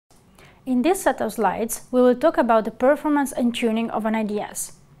In this set of slides, we will talk about the performance and tuning of an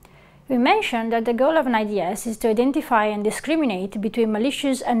IDS. We mentioned that the goal of an IDS is to identify and discriminate between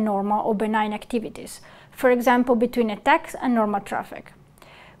malicious and normal or benign activities, for example between attacks and normal traffic.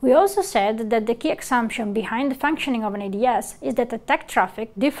 We also said that the key assumption behind the functioning of an IDS is that attack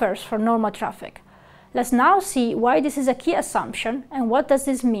traffic differs from normal traffic. Let's now see why this is a key assumption and what does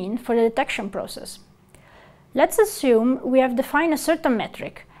this mean for the detection process. Let's assume we have defined a certain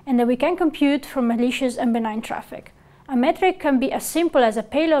metric and that we can compute for malicious and benign traffic. A metric can be as simple as a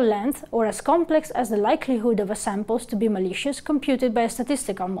payload length or as complex as the likelihood of a sample to be malicious computed by a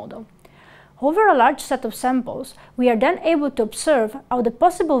statistical model. Over a large set of samples, we are then able to observe how the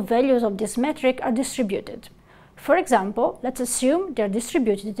possible values of this metric are distributed. For example, let's assume they are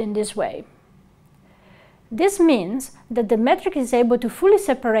distributed in this way. This means that the metric is able to fully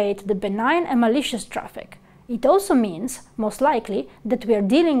separate the benign and malicious traffic. It also means, most likely, that we are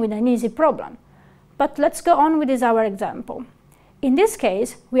dealing with an easy problem. But let's go on with our example. In this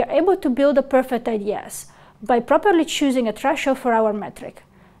case, we are able to build a perfect IDS by properly choosing a threshold for our metric.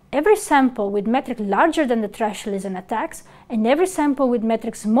 Every sample with metric larger than the threshold is an attack, and every sample with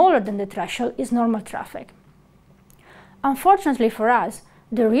metric smaller than the threshold is normal traffic. Unfortunately for us,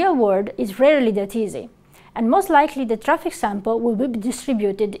 the real world is rarely that easy, and most likely the traffic sample will be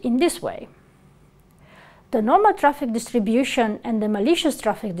distributed in this way. The normal traffic distribution and the malicious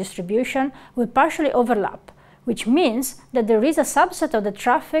traffic distribution will partially overlap, which means that there is a subset of the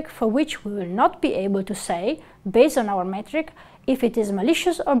traffic for which we will not be able to say, based on our metric, if it is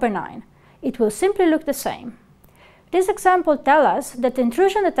malicious or benign. It will simply look the same. This example tells us that the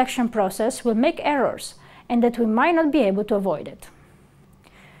intrusion detection process will make errors and that we might not be able to avoid it.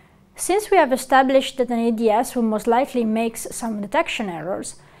 Since we have established that an IDS will most likely make some detection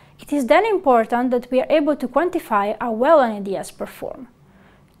errors, it is then important that we are able to quantify how well an IDS performs.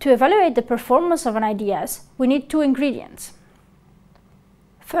 To evaluate the performance of an IDS, we need two ingredients.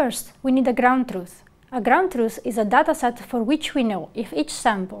 First, we need a ground truth. A ground truth is a dataset for which we know if each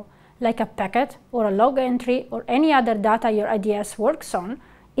sample, like a packet or a log entry or any other data your IDS works on,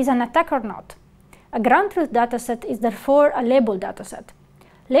 is an attack or not. A ground truth dataset is therefore a labeled dataset.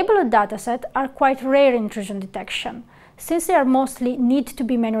 Labeled datasets are quite rare in intrusion detection, since they are mostly need to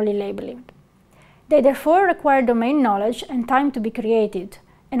be manually labeled. They therefore require domain knowledge and time to be created,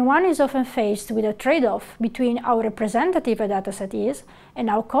 and one is often faced with a trade-off between how representative a dataset is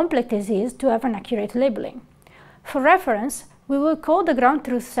and how complex it is to have an accurate labeling. For reference, we will call the ground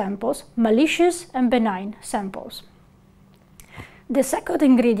truth samples malicious and benign samples. The second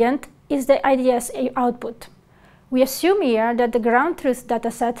ingredient is the IDS output. We assume here that the ground truth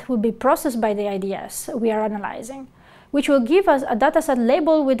dataset will be processed by the IDS we are analyzing, which will give us a dataset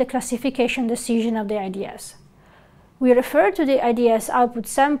labeled with the classification decision of the IDS. We refer to the IDS output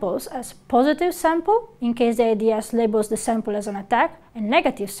samples as positive sample, in case the IDS labels the sample as an attack, and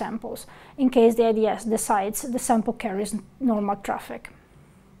negative samples, in case the IDS decides the sample carries normal traffic.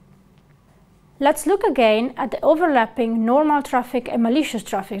 Let's look again at the overlapping normal traffic and malicious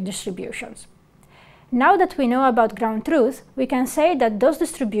traffic distributions. Now that we know about ground truth, we can say that those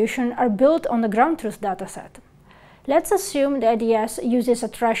distributions are built on the ground truth dataset. Let's assume the IDS uses a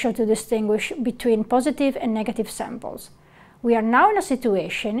threshold to distinguish between positive and negative samples. We are now in a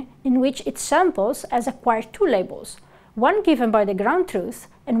situation in which its samples has acquired two labels, one given by the ground truth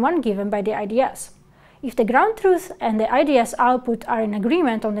and one given by the IDS. If the ground truth and the IDS output are in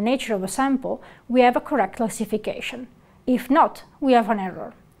agreement on the nature of a sample, we have a correct classification. If not, we have an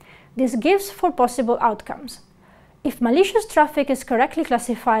error. This gives four possible outcomes. If malicious traffic is correctly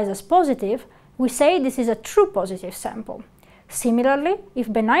classified as positive, we say this is a true positive sample. Similarly,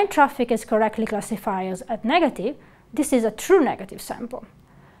 if benign traffic is correctly classified as negative, this is a true negative sample.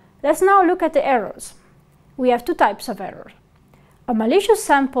 Let's now look at the errors. We have two types of errors. A malicious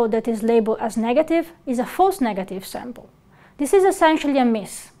sample that is labeled as negative is a false negative sample. This is essentially a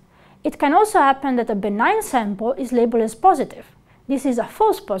miss. It can also happen that a benign sample is labeled as positive. This is a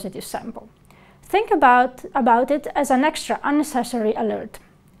false positive sample. Think about it as an extra unnecessary alert.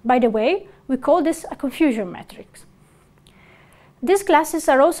 By the way, we call this a confusion matrix. These classes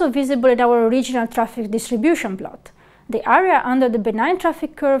are also visible in our original traffic distribution plot. The area under the benign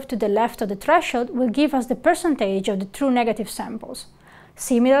traffic curve to the left of the threshold will give us the percentage of the true negative samples.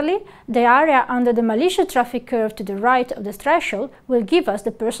 Similarly, the area under the malicious traffic curve to the right of the threshold will give us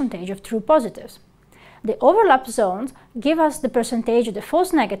the percentage of true positives. The overlap zones give us the percentage of the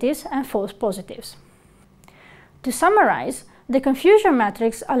false negatives and false positives. To summarize, the confusion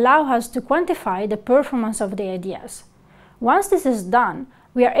matrix allows us to quantify the performance of the IDS. Once this is done,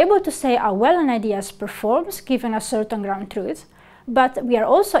 we are able to say how well an IDS performs given a certain ground truth, but we are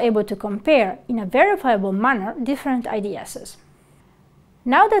also able to compare, in a verifiable manner, different IDSs.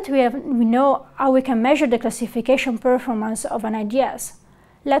 Now that we know how we can measure the classification performance of an IDS,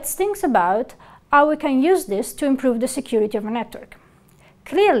 let's think about how we can use this to improve the security of a network.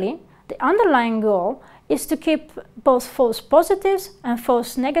 Clearly, the underlying goal is to keep both false positives and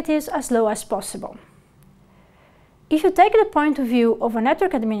false negatives as low as possible. If you take the point of view of a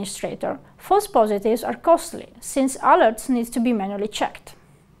network administrator, false positives are costly, since alerts need to be manually checked.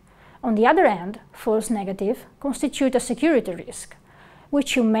 On the other hand, false negatives constitute a security risk,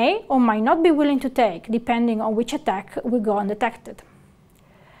 which you may or might not be willing to take, depending on which attack will go undetected.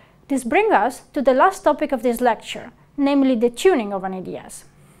 This brings us to the last topic of this lecture, namely the tuning of an IDS.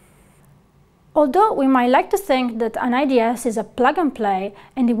 Although we might like to think that an IDS is a plug-and-play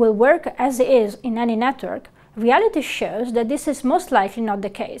and it will work as it is in any network, reality shows that this is most likely not the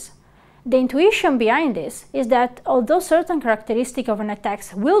case. The intuition behind this is that although certain characteristics of an attack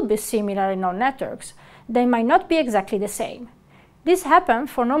will be similar in all networks, they might not be exactly the same. This happens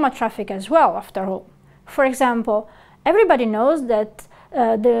for normal traffic as well, after all. For example, everybody knows that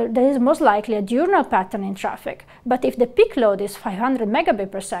there is most likely a diurnal pattern in traffic, but if the peak load is 500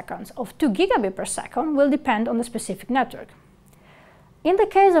 megabits per second or 2 gigabits per second will depend on the specific network. In the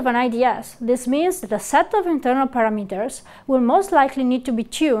case of an IDS, this means that a set of internal parameters will most likely need to be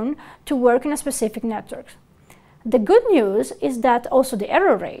tuned to work in a specific network. The good news is that also the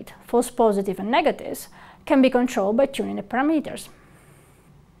error rate, false positives and negatives, can be controlled by tuning the parameters.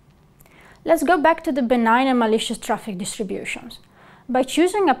 Let's go back to the benign and malicious traffic distributions. By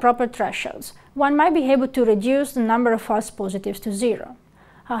choosing a proper thresholds, one might be able to reduce the number of false positives to 0.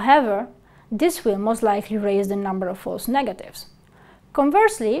 However, this will most likely raise the number of false negatives.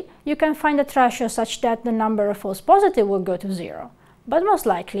 Conversely, you can find a threshold such that the number of false positives will go to 0, but most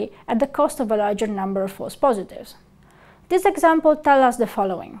likely at the cost of a larger number of false positives. This example tells us the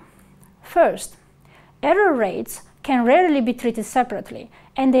following. First, error rates can rarely be treated separately,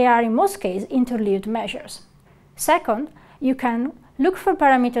 and they are in most cases interleaved measures. Second, you can look for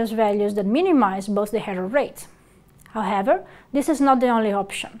parameters values that minimize both the error rates. However, this is not the only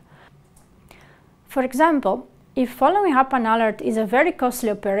option. For example, if following up an alert is a very costly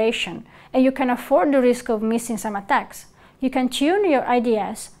operation and you can afford the risk of missing some attacks, you can tune your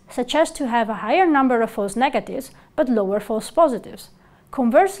IDS such as to have a higher number of false negatives but lower false positives.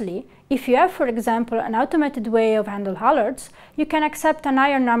 Conversely, if you have, for example, an automated way of handling alerts, you can accept a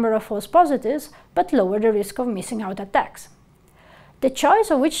higher number of false positives but lower the risk of missing out attacks. The choice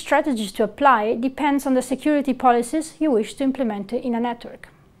of which strategies to apply depends on the security policies you wish to implement in a network.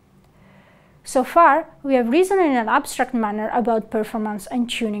 So far, we have reasoned in an abstract manner about performance and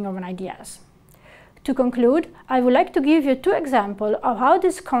tuning of an IDS. To conclude, I would like to give you 2 examples of how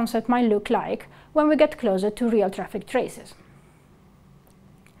this concept might look like when we get closer to real traffic traces.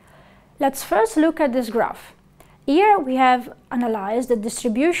 Let's first look at this graph. Here we have analyzed the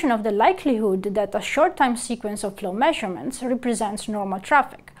distribution of the likelihood that a short time sequence of flow measurements represents normal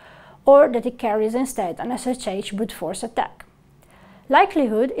traffic, or that it carries instead an SSH brute force attack.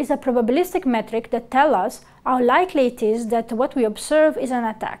 Likelihood is a probabilistic metric that tells us how likely it is that what we observe is an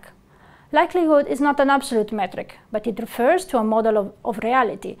attack. Likelihood is not an absolute metric, but it refers to a model of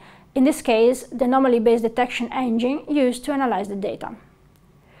reality, in this case the anomaly-based detection engine used to analyze the data.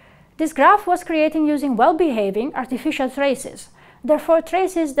 This graph was created using well-behaving artificial traces, therefore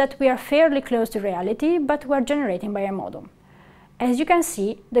traces that we are fairly close to reality but were generated by a model. As you can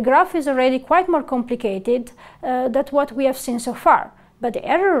see, the graph is already quite more complicated than what we have seen so far, but the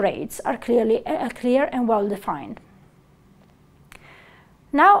error rates are clear and well-defined.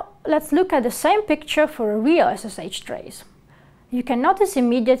 Now, let's look at the same picture for a real SSH trace. You can notice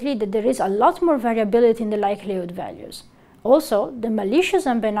immediately that there is a lot more variability in the likelihood values. Also, the malicious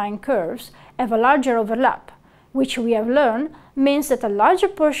and benign curves have a larger overlap, which we have learned means that a larger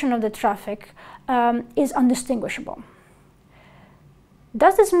portion of the traffic is undistinguishable.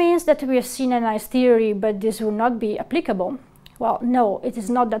 Does this mean that we have seen a nice theory but this will not be applicable? Well, no, it is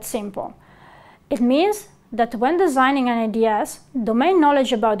not that simple. It means that when designing an IDS, domain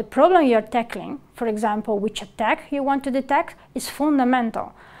knowledge about the problem you are tackling, for example, which attack you want to detect, is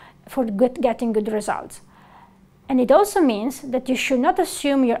fundamental for getting good results. And it also means that you should not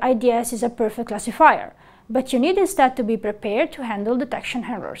assume your IDS is a perfect classifier, but you need instead to be prepared to handle detection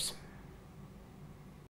errors.